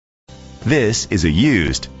This is a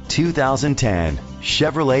used 2010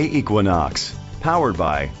 Chevrolet Equinox, powered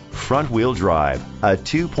by front-wheel drive, a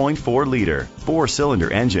 2.4-liter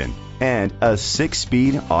four-cylinder engine, and a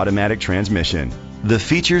 6-speed automatic transmission. The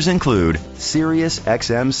features include Sirius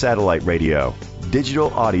XM satellite radio,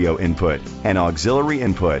 digital audio input and auxiliary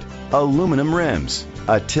input, aluminum rims,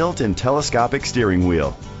 a tilt and telescopic steering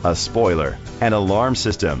wheel, a spoiler, an alarm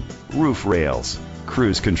system, roof rails,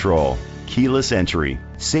 cruise control, keyless entry.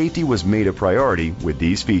 Safety was made a priority with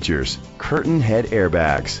these features: curtain head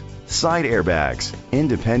airbags, side airbags,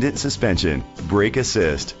 independent suspension, brake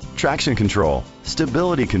assist, traction control,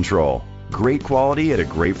 stability control. Great quality at a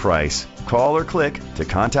great price. Call or click to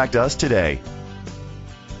contact us today.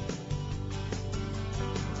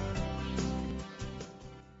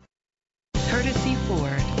 Courtesy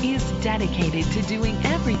Ford is dedicated to doing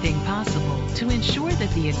everything possible to ensure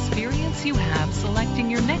that the experience you have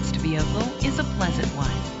selecting your next vehicle is a pleasant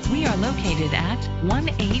one. We are located at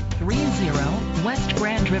 1830 West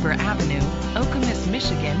Grand River Avenue, Okemos,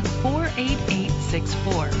 Michigan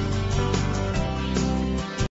 48864.